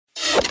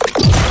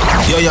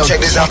Yo, check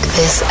this out.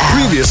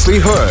 Previously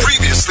heard.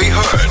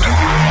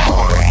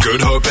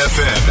 Good Hope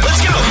FM.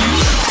 Let's go.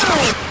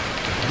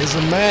 There's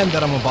a man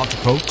that I'm about to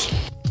quote.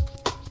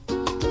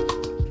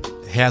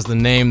 He has the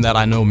name that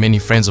I know many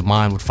friends of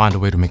mine would find a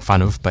way to make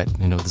fun of, but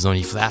there's no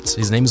need for that.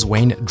 His name is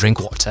Wayne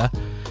Drinkwater.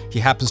 He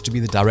happens to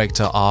be the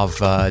director of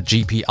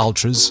GP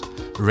Ultras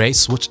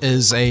race, which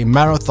is a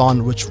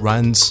marathon which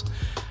runs,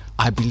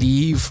 I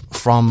believe,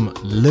 from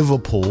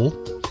Liverpool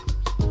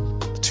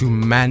to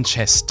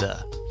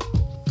Manchester,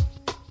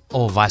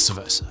 or vice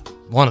versa.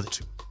 One of the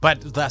two. But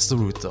that's the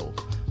route, though.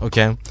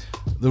 Okay?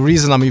 The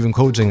reason I'm even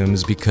quoting him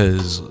is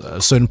because a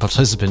certain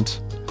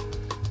participant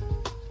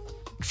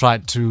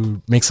tried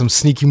to make some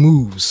sneaky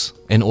moves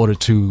in order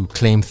to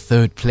claim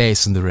third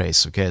place in the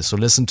race. Okay, so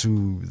listen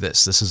to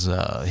this. This is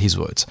his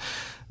words.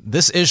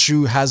 This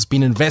issue has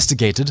been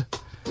investigated,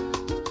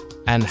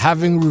 and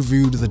having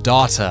reviewed the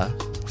data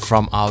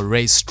from our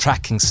race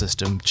tracking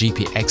system,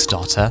 GPX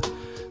data,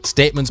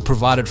 statements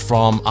provided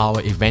from our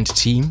event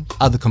team,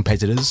 other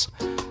competitors,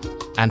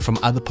 and from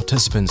other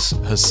participants,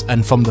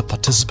 and from the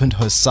participant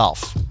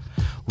herself,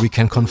 we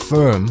can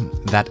confirm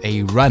that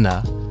a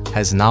runner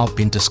has now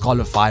been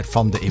disqualified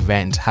from the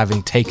event,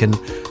 having taken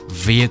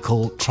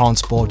vehicle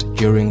transport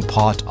during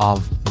part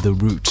of the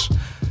route.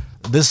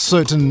 This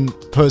certain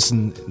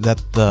person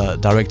that the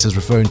director is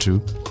referring to,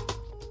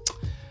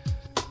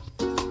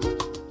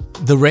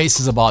 the race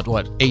is about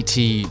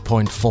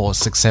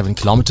 80.467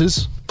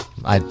 kilometers.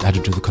 I had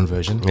to do the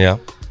conversion. Yeah.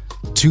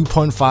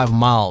 2.5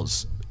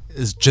 miles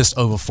is just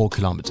over 4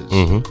 kilometers.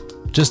 Mm-hmm.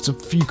 Just a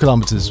few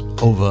kilometers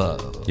over.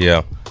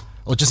 Yeah.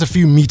 Or just a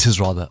few meters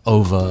rather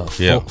over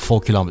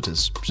 4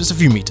 kilometers. Just a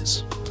few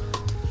meters.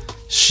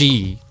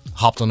 She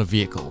hopped on a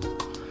vehicle,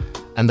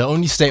 and the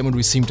only statement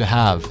we seem to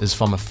have is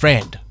from a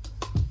friend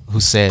who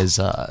says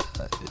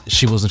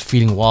she wasn't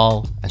feeling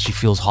well and she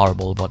feels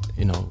horrible, but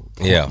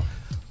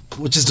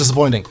which is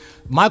disappointing.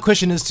 My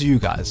question is to you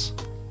guys: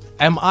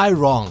 am I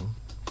wrong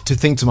to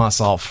think to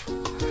myself,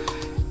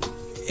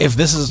 if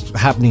this is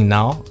happening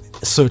now,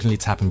 certainly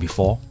it's happened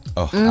before?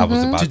 Oh, I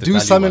was about to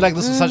do something like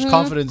this with such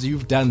confidence.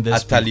 You've done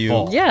this. I tell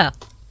before. you, yeah.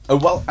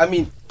 Well, I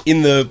mean,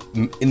 in the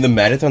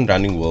marathon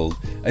running world,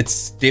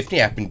 it's definitely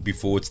happened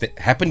before. It's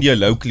happened here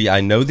locally. I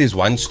know there's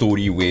one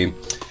story where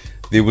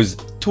there was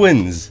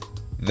twins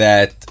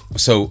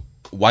so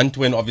one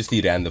twin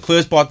obviously ran the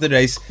first part of the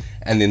race,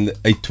 and then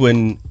a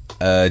twin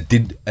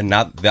did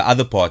the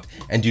other part.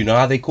 And do you know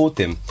how they caught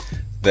them?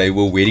 They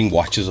were wearing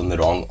watches on the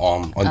wrong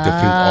arm, on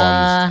different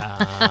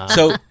arms.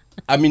 So,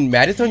 I mean,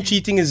 marathon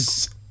cheating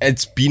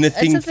it's been a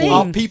thing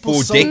for people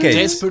for so decades.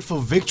 Desperate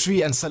for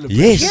victory and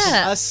celebration.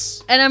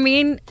 Yes. Yeah. And I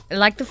mean,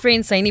 like the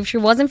friend saying, if she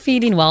wasn't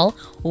feeling well,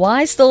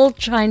 why still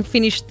try and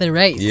finish the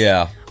race?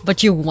 Yeah.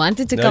 But you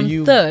wanted to come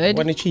third. You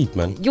want to cheat,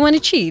 man. You want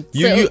to cheat.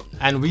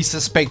 And we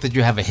suspect that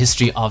you have a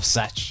history of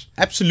such.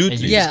 Absolutely.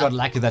 And you just got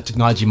lucky that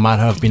technology might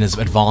have been as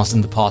advanced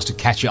in the past to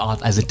catch you out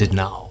as it did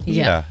now.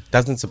 Yeah.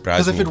 Doesn't surprise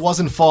me. Because if it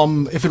wasn't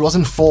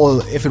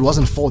for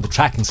the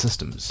tracking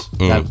systems,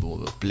 the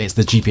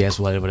GPS,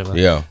 whatever,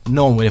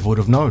 no one would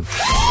have known.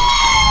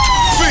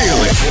 Feel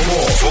it.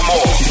 For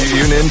more,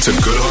 tune in to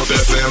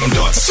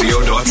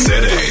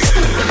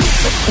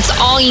goodhopefm.co.za. It's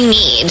all you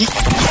need.